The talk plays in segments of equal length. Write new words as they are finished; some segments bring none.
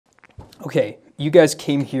Okay, you guys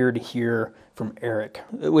came here to hear from Eric,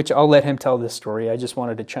 which I'll let him tell this story. I just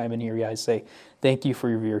wanted to chime in here, guys, say thank you for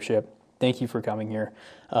your viewership. Thank you for coming here.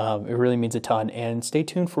 It really means a ton. And stay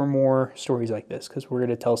tuned for more stories like this, because we're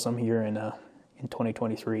going to tell some here in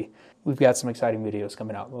 2023. We've got some exciting videos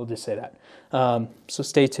coming out. We'll just say that. So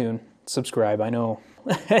stay tuned. Subscribe. I know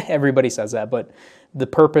everybody says that, but the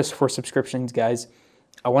purpose for subscriptions, guys,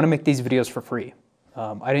 I want to make these videos for free.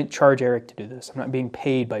 I didn't charge Eric to do this. I'm not being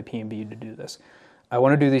paid by PMB to do this. I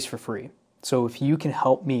want to do these for free. So if you can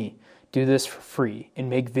help me do this for free and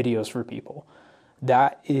make videos for people,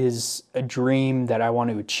 that is a dream that I want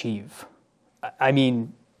to achieve. I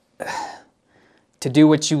mean, to do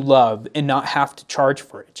what you love and not have to charge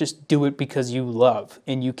for it. Just do it because you love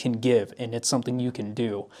and you can give and it's something you can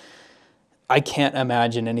do. I can't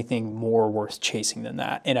imagine anything more worth chasing than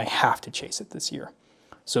that, and I have to chase it this year.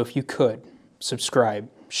 So if you could, subscribe,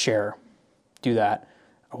 share, do that.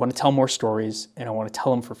 I want to tell more stories, and I want to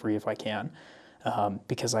tell them for free if I can,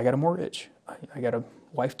 because I got a mortgage. I got a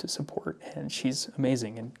wife to support, and she's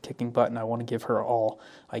amazing and kicking butt, and I want to give her all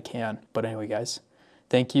I can. But anyway, guys,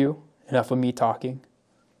 thank you. Enough of me talking.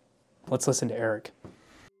 Let's listen to Eric.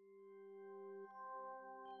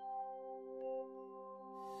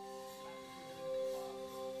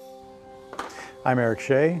 I'm Eric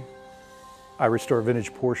Shea. I restore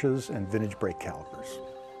vintage Porsches and vintage brake calipers.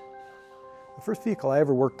 The first vehicle I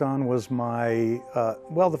ever worked on was my,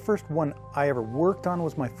 the first one I ever worked on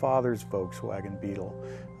was my father's Volkswagen Beetle.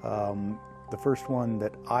 The first one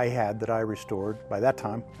that I had that I restored, by that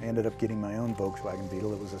time, I ended up getting my own Volkswagen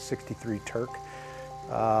Beetle. It was a 63 Turk.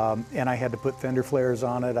 And I had to put fender flares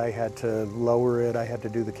on it. I had to lower it. I had to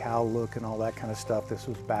do the cowl look and all that kind of stuff. This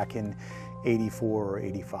was back in 84 or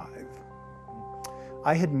 85.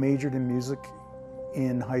 I had majored in music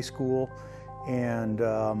in high school, and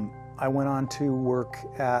I went on to work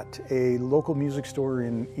at a local music store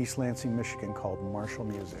in East Lansing, Michigan called Marshall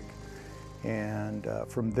Music. And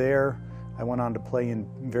from there, I went on to play in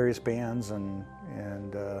various bands and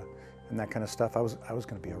that kind of stuff. I was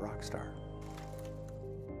going to be a rock star.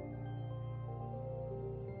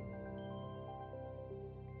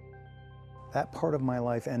 That part of my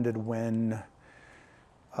life ended when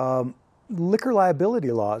liquor liability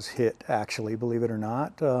laws hit, actually, believe it or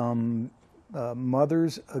not.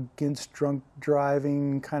 Mothers Against Drunk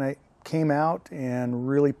Driving kind of came out and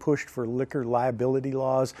really pushed for liquor liability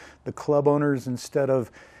laws. The club owners, instead of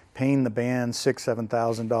paying the band $6,000,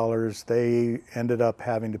 $7,000, they ended up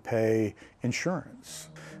having to pay insurance.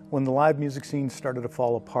 When the live music scene started to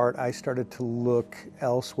fall apart, I started to look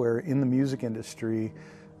elsewhere in the music industry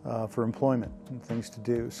for employment and things to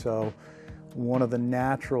do. So one of the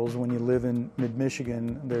naturals when you live in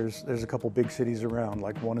mid-Michigan, there's a couple big cities around.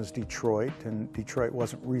 Like one is Detroit, and Detroit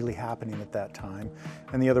wasn't really happening at that time.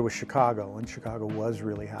 And the other was Chicago, and Chicago was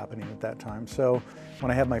really happening at that time. So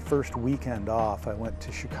when I had my first weekend off, I went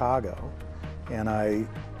to Chicago, and I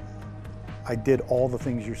did all the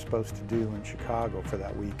things you're supposed to do in Chicago for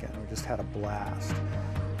that weekend. We just had a blast.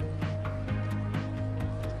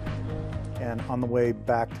 And on the way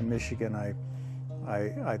back to Michigan,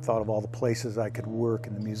 I thought of all the places I could work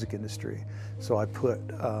in the music industry. So I put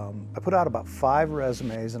out about 5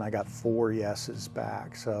 resumes, and I got 4 yeses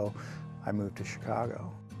back. So I moved to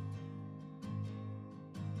Chicago.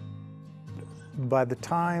 By the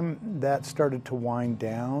time that started to wind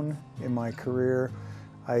down in my career,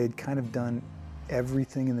 I had kind of done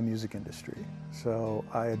everything in the music industry. So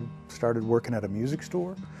I had started working at a music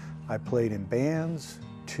store. I played in bands,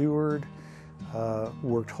 toured,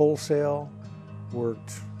 worked wholesale,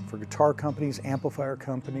 worked for guitar companies, amplifier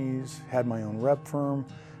companies, had my own rep firm.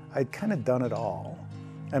 I'd kind of done it all.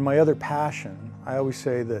 And my other passion, I always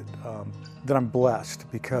say that, that I'm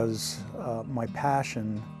blessed because my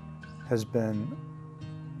passion has been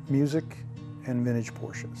music and vintage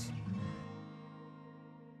Porsches.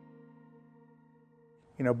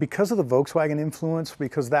 You know, because of the Volkswagen influence,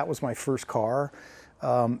 because that was my first car,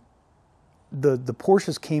 the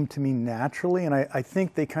Porsches came to me naturally, and I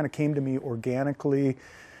think they kind of came to me organically,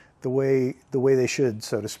 the way they should,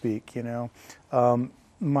 so to speak. You know,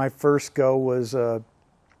 my first go was a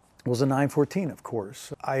 914, of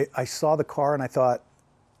course. I saw the car and I thought,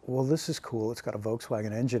 well, this is cool. It's got a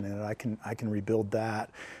Volkswagen engine in it. I can rebuild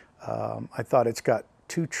that. I thought it's got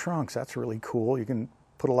 2 trunks. That's really cool. You can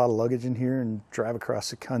put a lot of luggage in here and drive across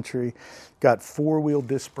the country. Got 4-wheel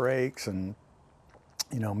disc brakes and,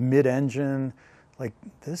 you know, mid-engine. Like,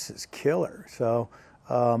 this is killer. So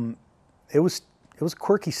it was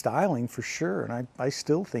quirky styling for sure, and I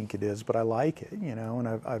still think it is, but I like it, you know, and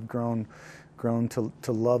I've grown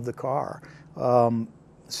to love the car.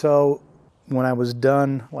 So when I was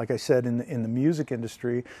done, like I said, in the music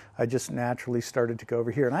industry, I just naturally started to go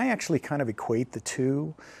over here. And I actually kind of equate the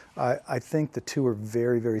two. I think the two are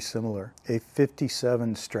very, very similar. A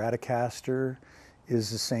 57 Stratocaster is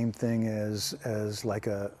the same thing as like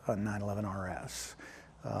a 911 RS.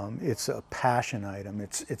 It's a passion item.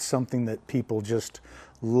 It's something that people just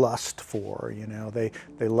lust for, you know.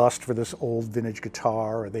 They lust for this old vintage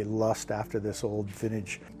guitar, or they lust after this old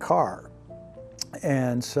vintage car.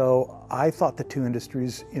 And so I thought the two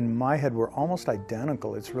industries in my head were almost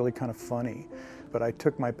identical. It's really kind of funny. But I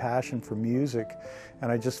took my passion for music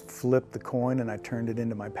and I just flipped the coin and I turned it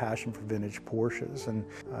into my passion for vintage Porsches. And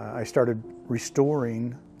I started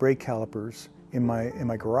restoring brake calipers in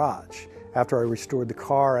my garage. After I restored the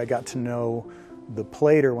car, I got to know the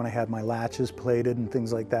plater when I had my latches plated and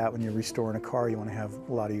things like that. When you're restoring a car, you want to have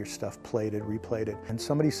a lot of your stuff plated, replated. And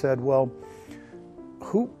somebody said, well,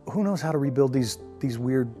 who knows how to rebuild these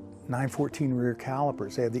weird 914 rear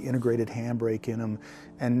calipers? They have the integrated handbrake in them,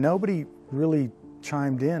 and nobody really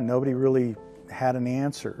chimed in. Nobody really had an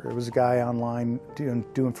answer. There was a guy online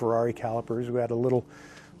doing Ferrari calipers who had a little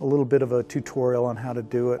bit of a tutorial on how to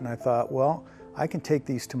do it, and I thought, well, I can take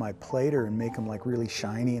these to my plater and make them like really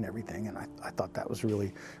shiny and everything, and I thought that was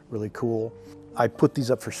really, really cool. I put these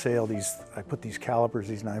up for sale. I put these calipers,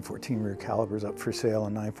 these 914 rear calipers, up for sale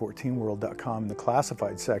on 914world.com in the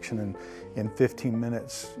classified section, and in 15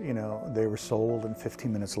 minutes, you know, they were sold, and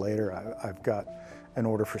 15 minutes later, I've got an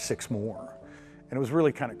order for 6 more. And it was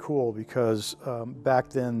really kind of cool because back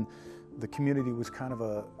then, the community was kind of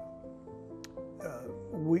a,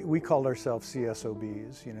 we called ourselves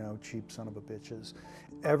CSOBs, you know, cheap son of a bitches.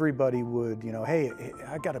 Everybody would, you know, hey,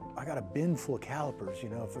 I got a bin full of calipers, you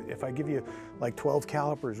know, if I give you like 12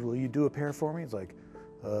 calipers, will you do a pair for me? It's like,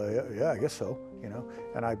 yeah, I guess so, you know.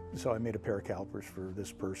 And so I made a pair of calipers for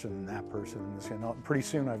this person and that person and this, you know. Pretty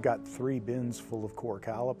soon I've got 3 bins full of core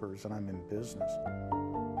calipers and I'm in business.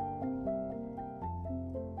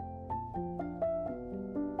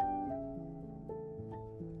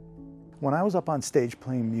 When I was up on stage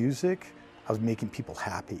playing music, I was making people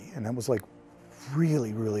happy, and that was like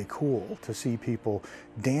really, really cool to see people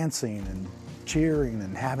dancing and cheering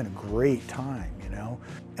and having a great time, you know?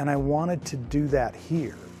 And I wanted to do that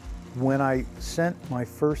here. When I sent my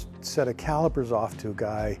first set of calipers off to a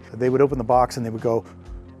guy, they would open the box and they would go,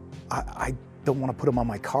 I don't want to put them on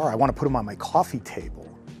my car, I want to put them on my coffee table.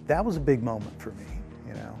 That was a big moment for me,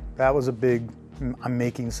 you know? That was a big, I'm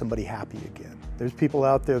making somebody happy again. There's people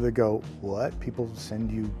out there that go, what? People send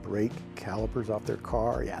you brake calipers off their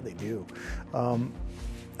car? Yeah, they do.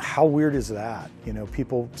 How weird is that? You know,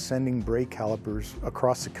 people sending brake calipers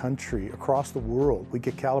across the country, across the world. We've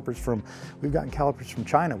gotten calipers from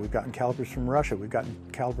China, we've gotten calipers from Russia, we've gotten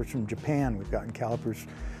calipers from Japan, we've gotten calipers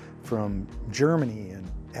from Germany and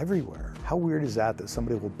everywhere. How weird is that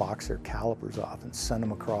somebody will box their calipers off and send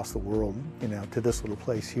them across the world, you know, to this little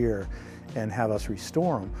place here and have us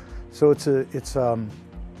restore them? So it's you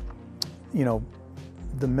know,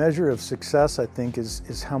 the measure of success, I think,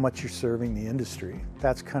 is how much you're serving the industry.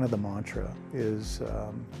 That's kind of the mantra, is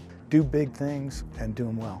do big things and do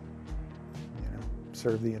them well, you know,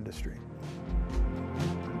 serve the industry.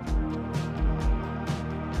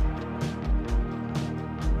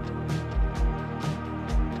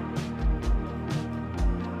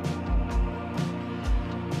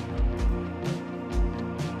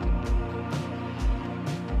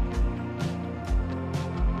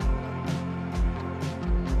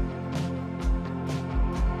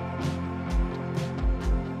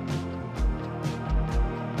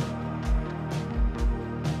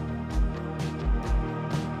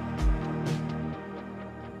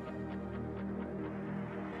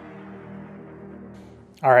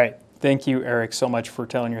 All right. Thank you, Eric, so much for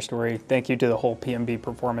telling your story. Thank you to the whole PMB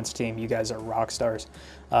Performance team. You guys are rock stars.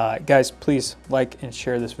 Guys, please like and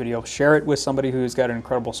share this video. Share it with somebody who's got an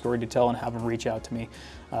incredible story to tell and have them reach out to me.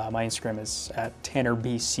 My Instagram is at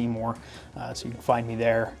TannerBSeymour, so you can find me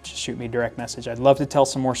there. Just shoot me a direct message. I'd love to tell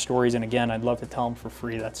some more stories, and again, I'd love to tell them for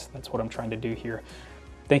free. That's what I'm trying to do here.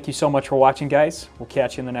 Thank you so much for watching, guys. We'll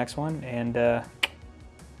catch you in the next one. And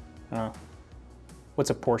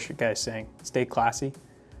what's a Porsche guy saying? Stay classy.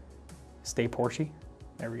 Stay Porsche.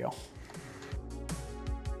 There we go.